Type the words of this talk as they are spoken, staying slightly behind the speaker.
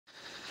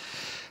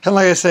And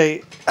like I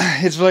say,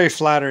 it's very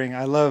flattering.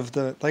 I love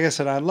like I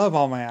said, I love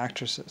all my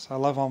actresses. I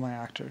love all my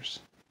actors.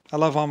 I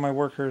love all my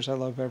workers. I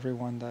love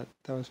everyone that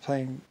was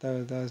playing,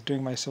 that was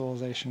doing my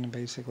civilization and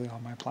basically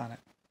on my planet.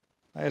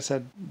 Like I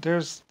said,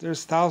 there's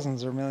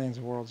thousands or millions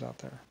of worlds out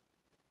there.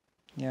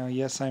 You know,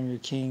 yes, I'm your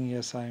king.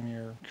 Yes, I'm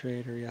your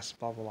creator. Yes,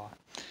 blah blah blah.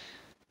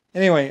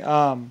 Anyway,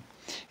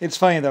 it's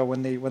funny though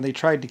when they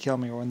tried to kill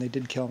me or when they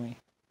did kill me,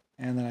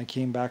 and then I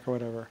came back or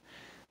whatever.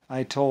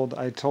 I told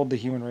the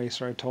human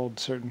race, or I told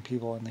certain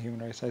people in the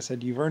human race, I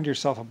said, you've earned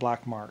yourself a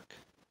black mark.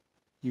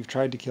 You've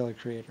tried to kill a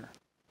creator.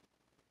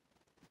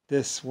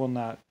 This will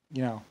not,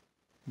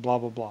 blah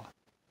blah blah.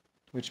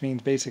 Which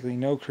means basically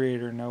no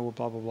creator, no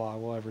blah blah blah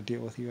will ever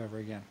deal with you ever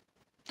again.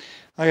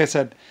 Like I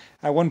said,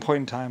 at one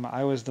point in time,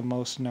 I was the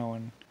most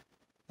known.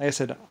 Like I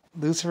said,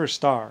 Lucifer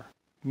Star,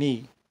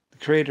 me, the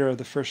creator of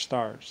the first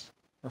stars,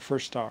 or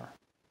first star,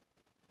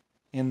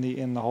 in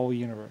the whole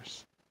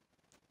universe.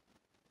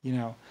 You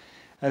know,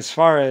 as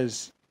far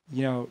as,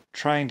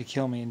 trying to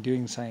kill me and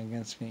doing something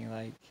against me,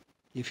 like,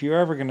 if you're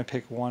ever going to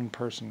pick one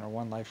person or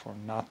one life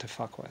form not to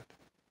fuck with,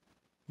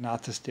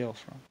 not to steal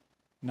from,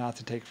 not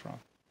to take from,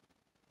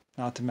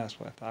 not to mess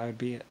with, I would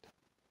be it.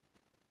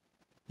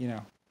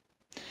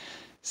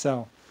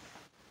 So,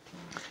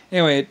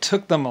 anyway, it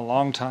took them a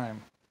long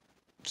time.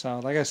 So,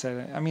 like I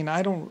said, I mean,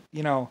 I don't,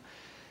 like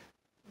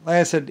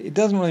I said, it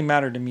doesn't really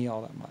matter to me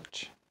all that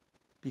much.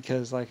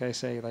 Because, like I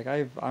say, like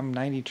I'm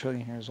 90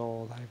 trillion years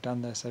old. I've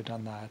done this. I've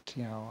done that.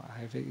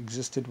 I've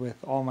existed with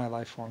all my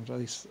life forms, at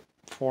least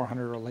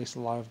 400, or at least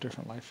a lot of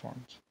different life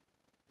forms.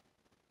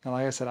 And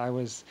like I said, I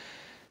was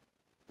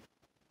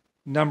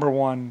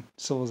 #1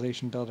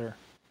 civilization builder,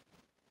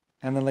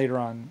 and then later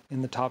on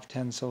in the top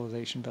 10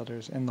 civilization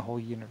builders in the whole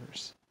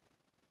universe.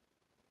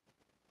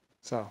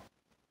 So,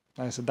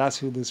 like I said, that's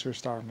who Lucifer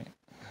Star me,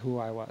 who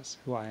I was,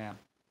 who I am.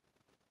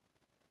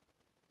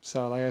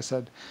 So, like I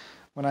said,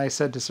 when I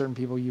said to certain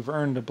people, you've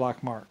earned a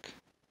black mark.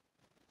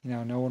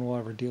 No one will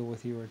ever deal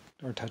with you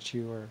or touch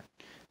you or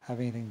have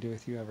anything to do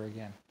with you ever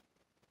again.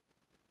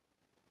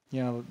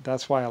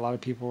 That's why a lot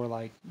of people were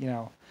like,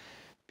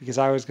 because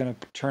I was going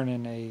to turn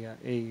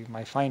in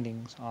my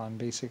findings on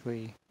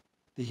basically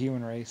the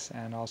human race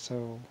and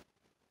also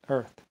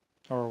Earth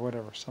or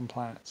whatever, some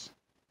planets.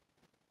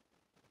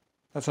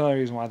 That's another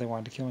reason why they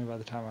wanted to kill me by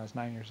the time I was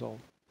 9 years old.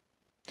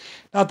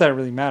 Not that it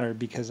really mattered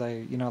because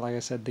like I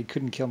said, they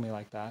couldn't kill me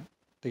like that.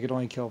 They could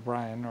only kill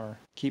Brian or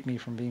keep me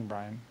from being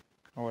Brian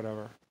or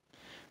whatever.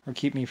 Or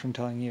keep me from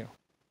telling you.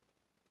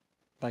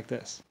 Like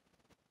this.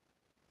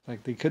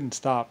 Like they couldn't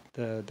stop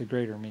the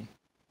greater me.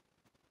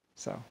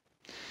 So,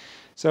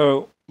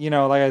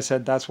 like I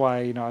said, that's why,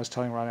 I was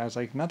telling Rodney, I was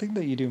like, nothing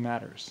that you do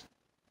matters.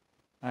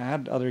 I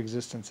had other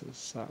existences,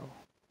 so,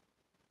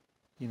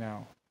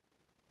 and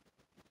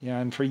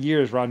for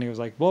years Rodney was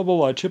like, blah, blah,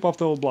 blah, chip off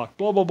the old block,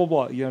 blah, blah, blah,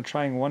 blah,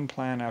 trying one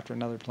plan after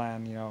another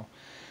plan,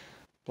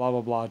 blah,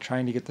 blah, blah,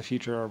 trying to get the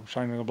future, or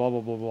trying to go blah,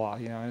 blah, blah, blah,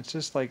 it's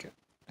just like,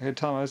 I could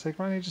tell him, I was like,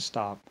 Rodney, just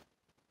stop.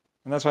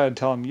 And that's why I'd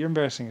tell him, you're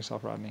embarrassing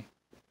yourself, Rodney.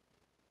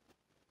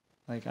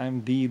 Like,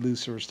 I'm the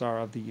Lucifer Star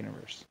of the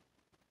universe.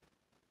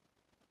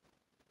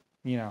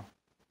 The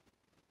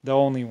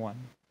only one.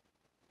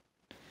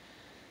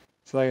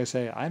 So like I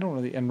say, I don't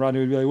really, and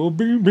Rodney would be like, well,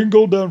 bring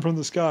gold down from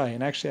the sky.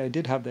 And actually, I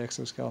did have the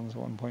exoskeletons at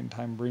one point in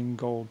time bring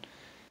gold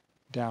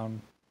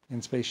down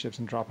in spaceships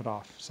and drop it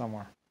off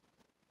somewhere.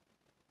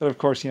 But of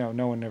course,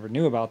 no one ever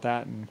knew about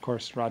that, and of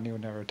course, Rodney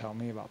would never tell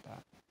me about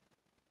that.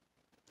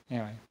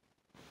 Anyway,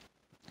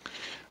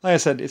 like I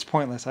said, it's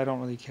pointless. I don't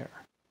really care.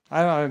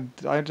 I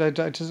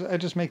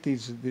just make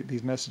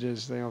these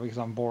messages, because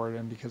I'm bored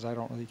and because I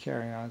don't really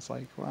care. It's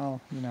like,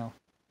 well, a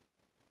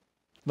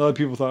lot of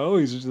people thought, oh,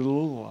 he's just a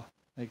little,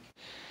 like,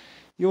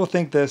 you will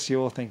think this, you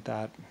will think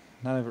that.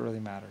 None of it really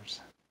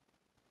matters.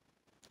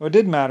 What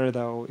did matter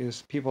though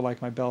is people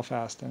like my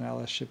Belfast and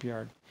LS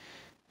Shipyard.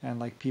 And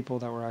like people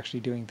that were actually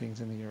doing things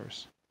in the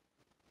universe.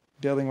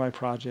 Building my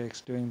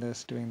projects, doing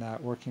this, doing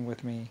that, working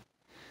with me.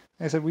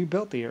 Like I said, we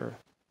built the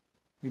Earth.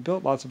 We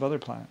built lots of other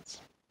planets.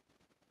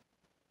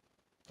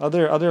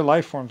 Other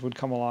life forms would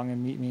come along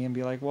and meet me and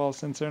be like, well,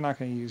 since they're not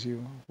going to use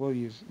you,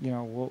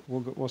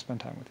 we'll spend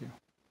time with you.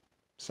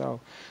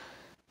 So,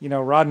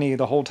 Rodney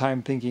the whole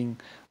time thinking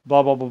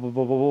blah blah blah blah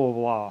blah blah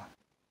blah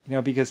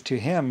blah. Because to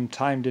him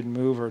time didn't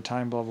move or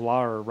time blah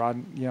blah, or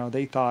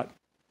they thought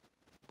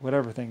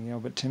whatever thing,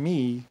 but to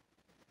me,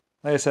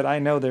 like I said, I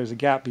know there's a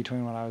gap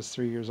between when I was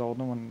 3 years old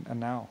and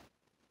now.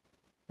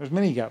 There's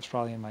many gaps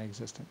probably in my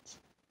existence.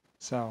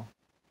 So,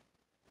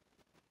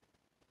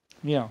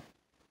 like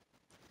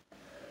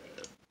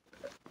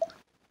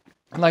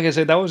I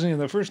said, that wasn't even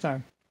the first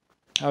time.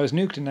 I was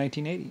nuked in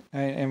 1980.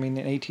 I mean,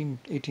 in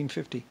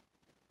 1850.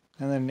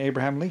 And then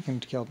Abraham Lincoln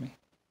killed me.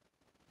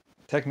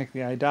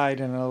 Technically, I died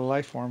in another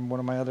life form. One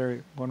of my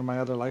other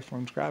life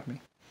forms grabbed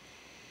me.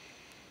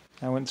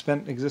 I went and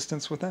spent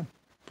existence with them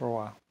for a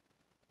while.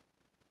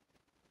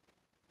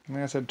 And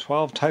like I said,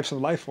 12 types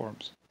of life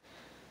forms.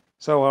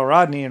 So while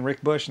Rodney and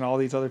Rick Bush and all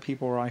these other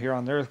people were here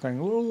on the Earth going,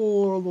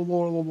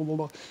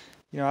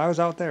 I was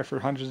out there for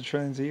hundreds of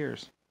trillions of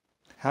years.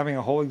 Having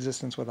a whole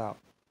existence without.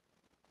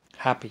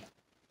 Happy.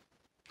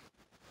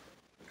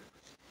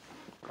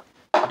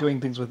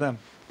 Doing things with them.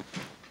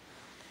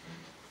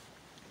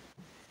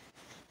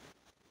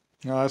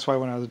 That's why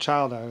when I was a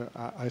child,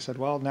 I said,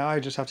 well, now I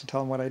just have to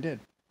tell them what I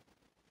did.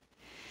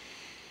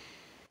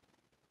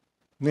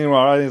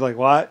 Meanwhile, Rodney's like,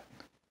 what?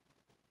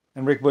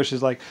 And Rick Bush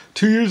is like,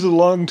 2 years is a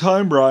long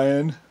time,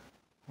 Brian.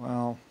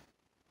 Well,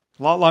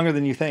 a lot longer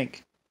than you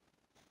think.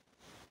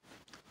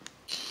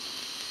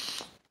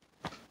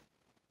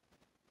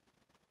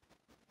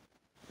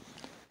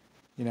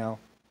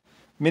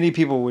 Many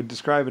people would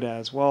describe it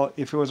as, well,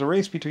 if it was a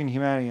race between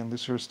humanity and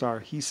Lucifer's star,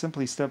 he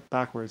simply stepped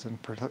backwards and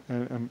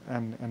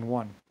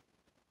won.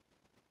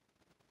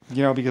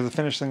 Because the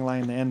finishing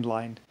line, the end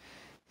line,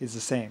 is the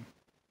same.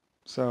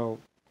 So,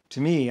 to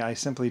me, I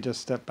simply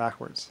just stepped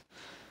backwards.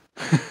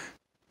 It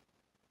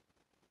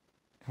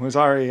was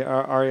already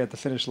at the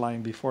finish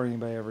line before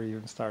anybody ever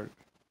even started.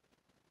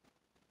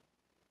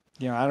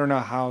 I don't know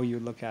how you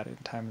look at it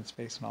in time and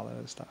space and all that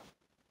other stuff.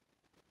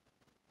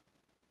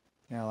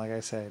 Like I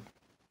said,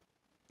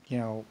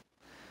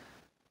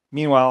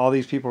 meanwhile, all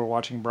these people are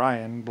watching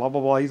Brian, blah,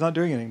 blah, blah, he's not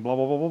doing anything, blah,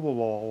 blah, blah, blah, blah,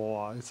 blah,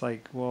 blah. It's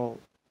like, well,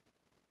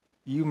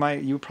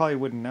 you probably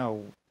wouldn't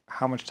know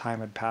how much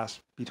time had passed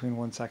between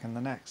 1 second and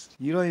the next.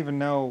 You don't even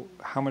know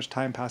how much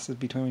time passes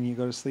between when you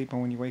go to sleep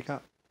and when you wake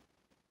up.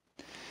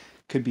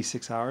 Could be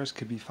 6 hours,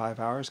 could be 5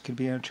 hours, could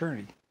be an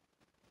eternity.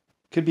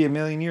 Could be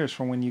 1,000,000 years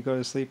from when you go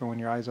to sleep and when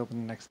your eyes open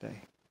the next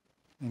day.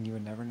 And you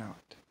would never know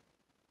it.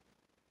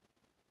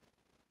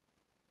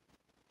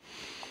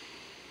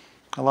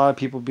 A lot of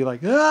people would be like,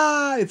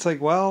 it's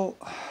like, well,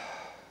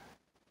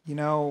 like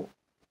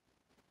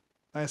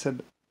I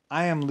said,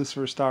 I am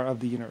Lucifer's star of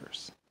the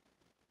universe.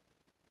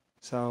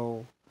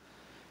 So,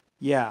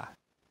 yeah.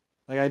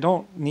 Like, I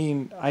don't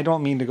mean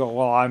to go,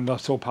 well, I'm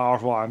so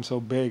powerful, I'm so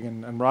big,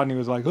 and Rodney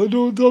was like, oh,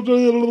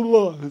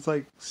 don't, it's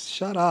like,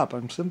 shut up,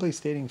 I'm simply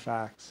stating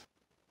facts.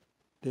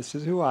 This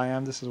is who I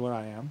am, this is what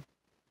I am.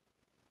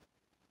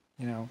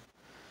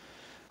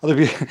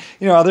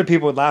 Other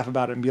people would laugh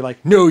about it and be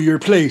like, know your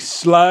place,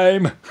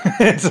 slime.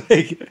 It's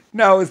like,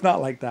 no, it's not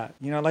like that.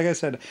 Like I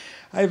said,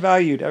 I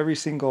valued every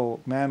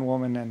single man,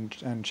 woman,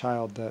 and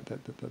child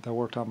that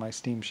worked on my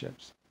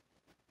steamships.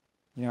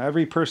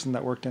 Every person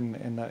that worked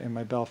in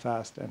my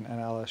Belfast and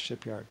LS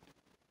shipyard.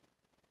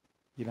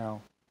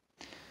 And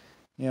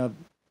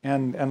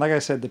like I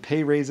said, the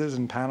pay raises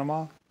in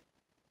Panama,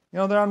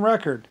 they're on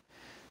record.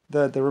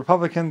 The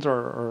Republicans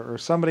or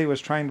somebody was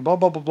trying to blah,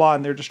 blah, blah, blah,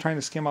 and they're just trying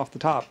to skim off the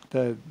top.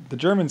 The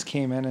Germans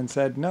came in and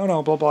said,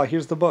 no, blah, blah,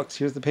 here's the books,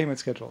 here's the payment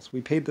schedules.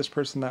 We paid this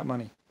person that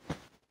money.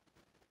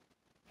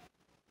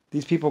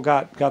 These people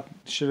the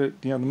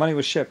money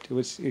was shipped.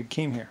 It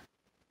came here.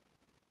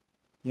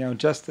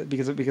 Just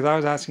because I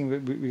was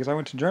asking, because I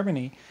went to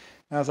Germany,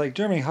 and I was like,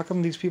 Germany, how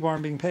come these people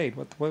aren't being paid?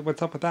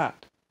 What's up with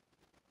that?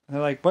 And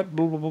they're like, what,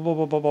 blah, blah, blah, blah,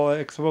 blah,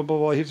 blah, blah, blah,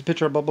 blah, here's a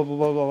picture of blah, blah, blah,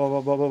 blah,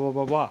 blah, blah, blah, blah,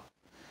 blah, blah.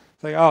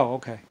 It's like, oh,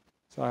 okay.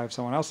 So I have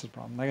someone else's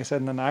problem. Like I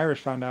said, and then the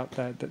Irish found out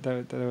that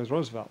it was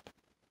Roosevelt.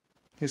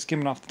 He was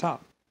skimming off the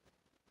top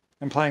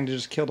and planning to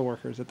just kill the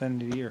workers at the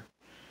end of the year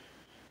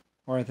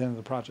or at the end of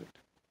the project.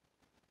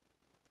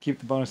 Keep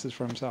the bonuses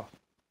for himself.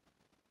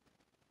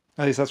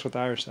 At least that's what the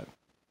Irish said.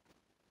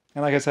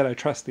 And like I said, I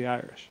trust the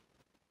Irish.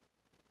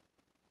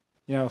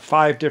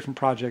 5 different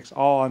projects,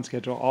 all on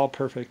schedule, all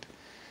perfect.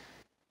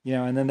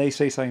 And then they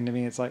say something to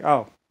me, it's like,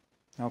 oh,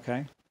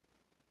 okay.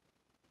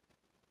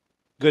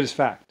 Good as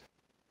fact.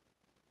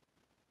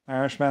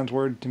 Irishman's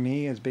word to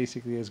me is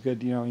basically as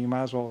good, you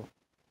might as well.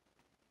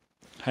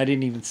 I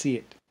didn't even see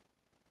it.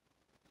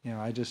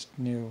 I just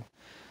knew,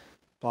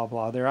 blah,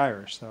 blah, they're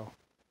Irish, so.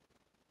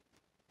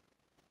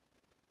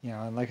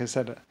 And like I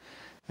said,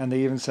 and they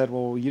even said,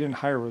 well, you didn't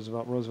hire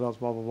Roosevelt. Roosevelt's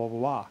blah, blah, blah, blah,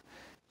 blah.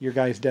 Your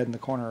guy's dead in the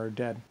corner or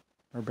dead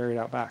or buried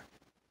out back.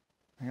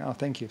 Oh,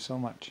 thank you so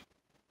much.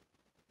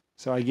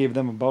 So I gave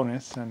them a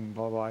bonus and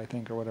blah, blah, I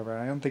think, or whatever.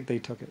 I don't think they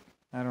took it.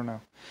 I don't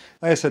know.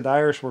 Like I said, the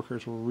Irish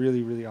workers were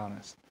really, really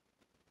honest.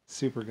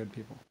 Super good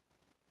people.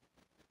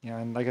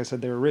 And like I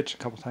said, they were rich a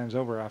couple times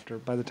over after.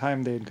 By the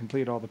time they had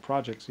completed all the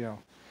projects,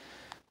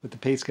 with the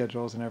pay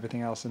schedules and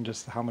everything else, and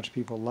just how much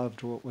people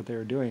loved what they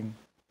were doing,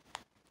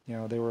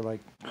 they were like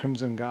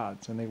crimson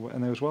gods, and it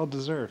was well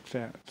deserved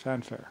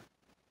fanfare.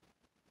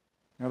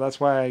 That's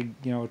why I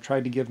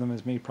tried to give them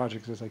as many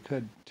projects as I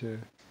could to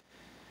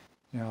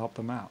help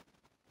them out.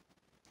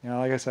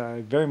 Like I said,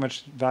 I very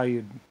much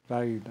valued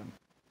them.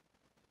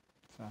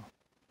 So.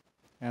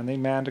 And they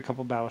manned a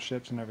couple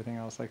battleships and everything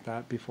else like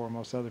that before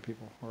most other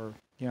people. Or,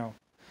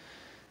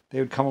 they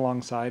would come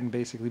alongside and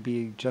basically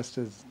be just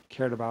as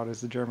cared about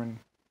as the German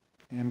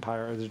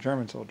Empire, as the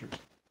German soldiers.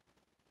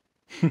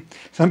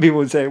 Some people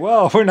would say,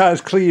 well, we're not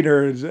as clean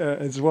or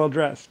as well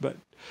dressed, but,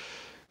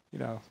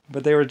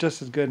 but they were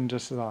just as good and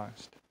just as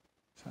honest.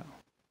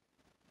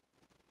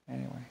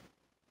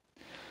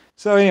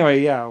 So anyway,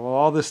 yeah, well,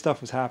 all this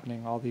stuff was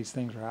happening. All these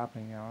things were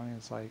happening, and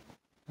it's like,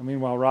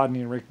 meanwhile,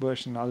 Rodney and Rick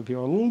Bush and other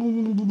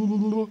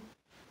people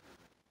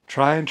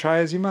try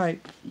as you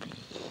might.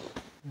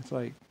 It's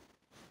like,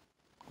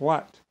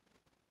 what?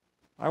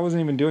 I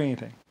wasn't even doing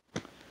anything.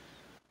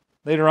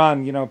 Later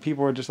on, you know,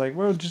 people were just like,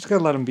 "We're just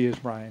gonna let him be as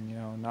Brian, you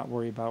know, not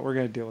worry about it. We're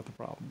gonna deal with the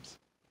problems."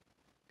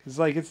 Because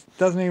like it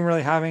doesn't even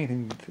really have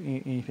anything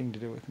to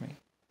do with me.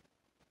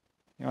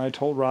 You know, I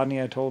told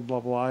Rodney, I told blah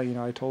blah. You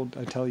know, I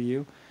tell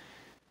you.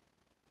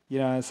 You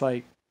know, it's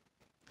like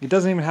it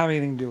doesn't even have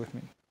anything to do with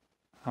me.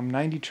 I'm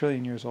 90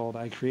 trillion years old.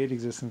 I create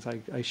existence.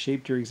 I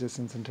shaped your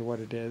existence into what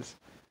it is.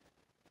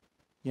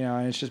 You know,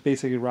 and it's just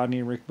basically Rodney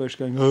and Rick Bush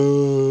going,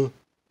 oh.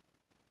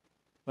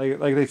 Like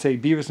they say,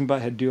 Beavis and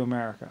Butthead do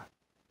America.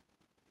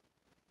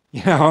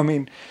 You know, I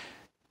mean,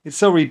 it's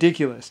so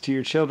ridiculous to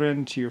your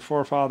children, to your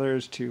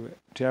forefathers, to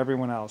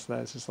everyone else. That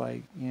it's just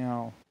like, you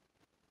know,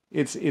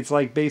 it's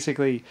like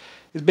basically,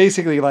 it's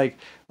basically like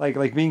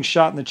being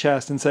shot in the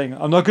chest and saying,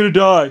 I'm not gonna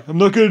die, I'm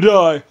not gonna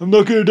die, I'm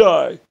not gonna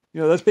die.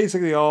 You know, that's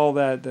basically all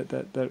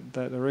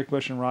that Rick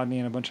Bush and Rodney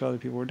and a bunch of other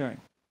people were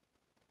doing.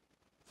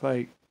 It's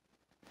like,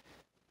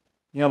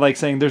 you know, like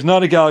saying there's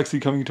not a galaxy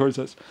coming towards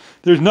us.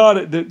 There's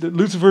not the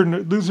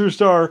Lucifer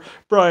star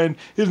Brian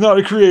is not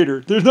a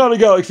creator. There's not a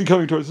galaxy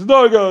coming towards us. There's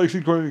not a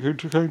galaxy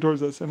coming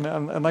towards us. And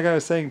like I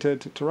was saying to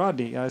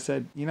Rodney, I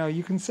said, you know,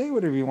 you can say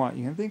whatever you want.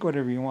 You can think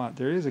whatever you want.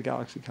 There is a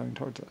galaxy coming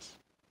towards us.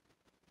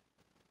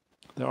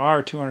 There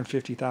are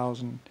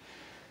 250,000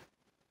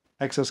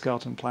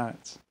 exoskeleton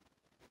planets.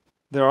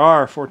 There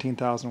are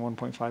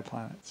 14,001.5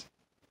 planets.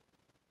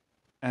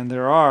 And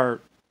there are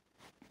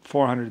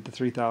 400 to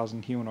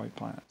 3,000 humanoid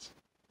planets.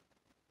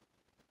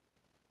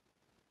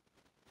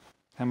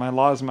 And my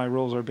laws and my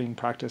rules are being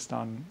practiced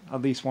on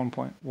at least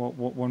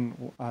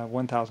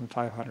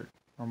 1,500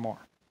 or more.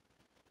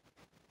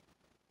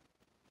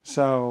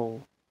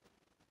 So,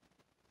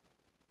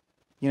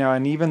 you know,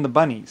 and even the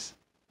bunnies,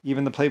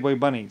 even the Playboy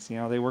bunnies, you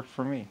know, they work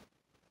for me.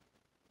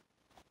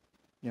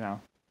 You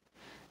know,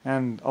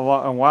 and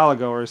a while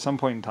ago, or at some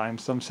point in time,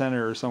 some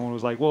senator or someone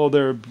was like, "Well,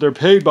 they're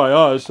paid by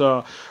us.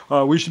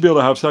 We should be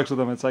able to have sex with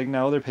them." It's like,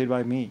 no, they're paid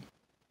by me.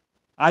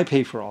 I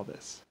pay for all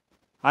this.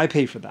 I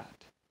pay for that.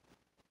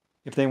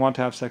 If they want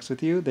to have sex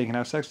with you, they can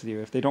have sex with you.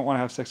 If they don't want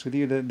to have sex with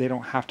you, they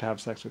don't have to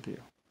have sex with you.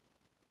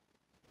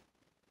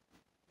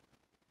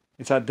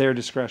 It's at their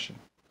discretion.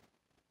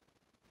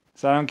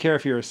 So I don't care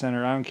if you're a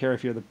senator. I don't care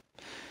if you're the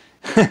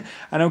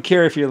I don't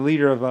care if you're the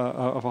leader of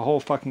a whole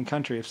fucking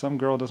country. If some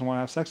girl doesn't want to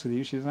have sex with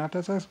you, she doesn't have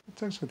to have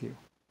sex with you.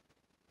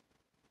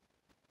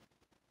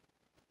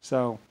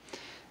 So,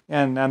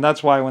 and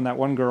that's why when that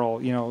one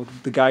girl, you know,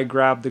 the guy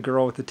grabbed the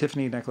girl with the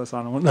Tiffany necklace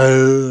on and went,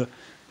 ugh,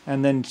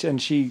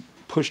 and she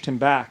pushed him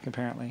back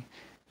apparently,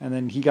 and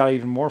then he got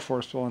even more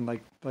forceful and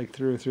like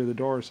threw her through the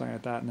door or something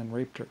like that, and then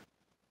raped her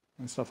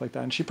and stuff like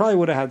that. And she probably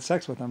would have had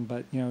sex with him,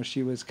 but you know,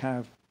 she was kind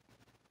of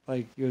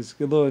like, it was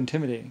a little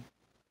intimidating.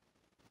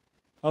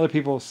 Other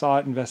people saw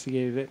it,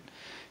 investigated it.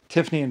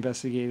 Tiffany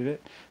investigated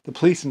it. The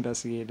police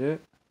investigated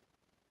it.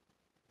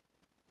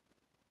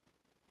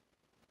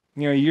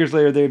 You know, years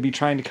later, they would be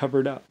trying to cover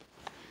it up.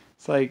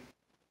 It's like,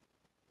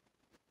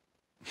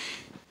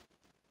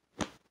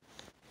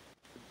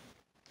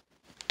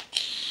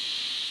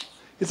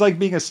 it's like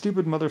being a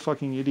stupid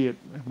motherfucking idiot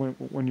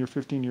when you're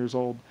 15 years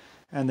old,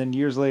 and then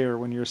years later,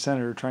 when you're a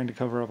senator, trying to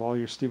cover up all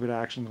your stupid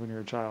actions when you're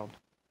a child.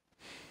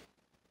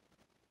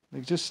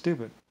 Like, just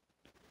stupid.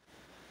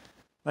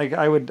 Like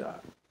I would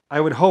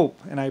hope,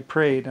 and I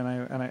prayed, and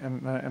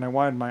I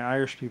wanted my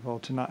Irish people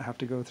to not have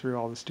to go through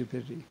all the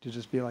stupidity. To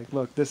just be like,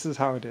 look, this is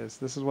how it is.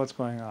 This is what's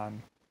going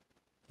on.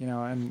 You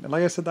know, and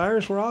like I said, the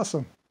Irish were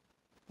awesome.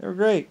 They were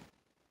great.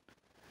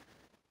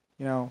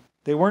 You know,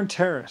 they weren't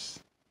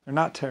terrorists. They're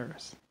not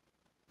terrorists.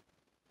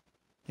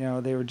 You know,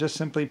 they were just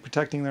simply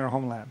protecting their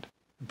homeland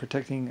and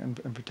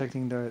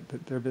protecting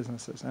their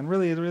businesses. And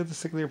really,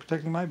 realistically, they're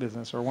protecting my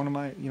business or one of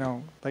my. You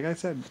know, like I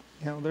said,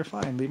 you know, they're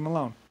fine. Leave them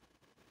alone.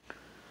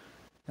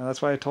 You know,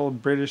 that's why I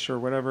told British or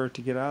whatever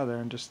to get out of there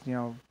and just, you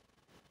know,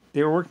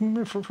 they were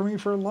working for me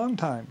for a long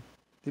time.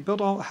 They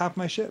built half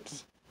my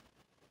ships.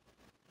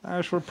 The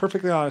Irish were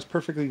perfectly honest,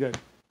 perfectly good,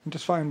 and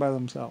just fine by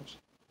themselves.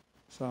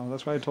 So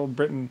that's why I told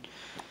Britain,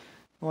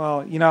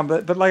 well, you know,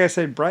 but like I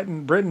said,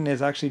 Britain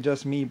is actually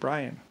just me,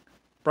 Bryan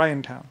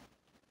Town.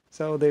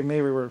 So they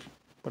maybe were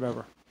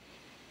whatever.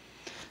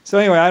 So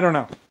anyway, I don't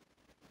know.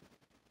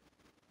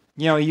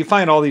 You know, you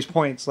find all these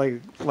points,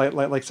 like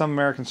some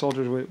American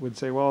soldiers would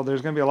say, well,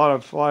 there's going to be a lot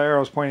of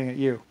arrows pointing at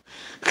you,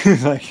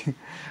 like,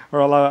 or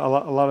a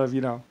lot of,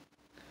 you know,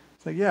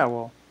 it's like, yeah,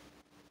 well,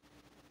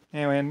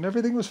 anyway, and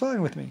everything was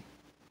fine with me.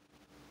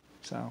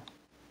 So,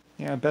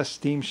 yeah, best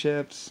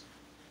steamships.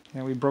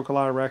 You know, we broke a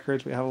lot of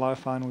records. We had a lot of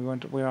fun. We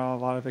went on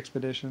a lot of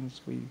expeditions.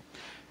 We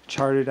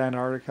charted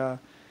Antarctica.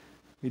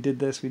 We did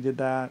this. We did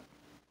that.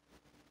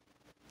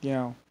 You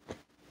know,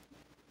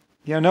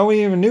 no one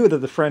even knew that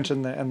the French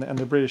and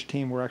the British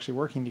team were actually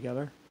working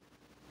together.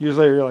 Years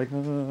later, you're like,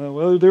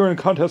 well, they were in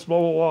contest, blah,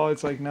 blah, blah.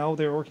 It's like, no,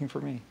 they were working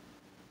for me.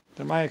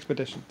 They're my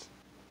expeditions.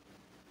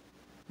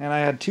 And I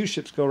had 2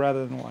 ships go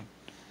rather than 1.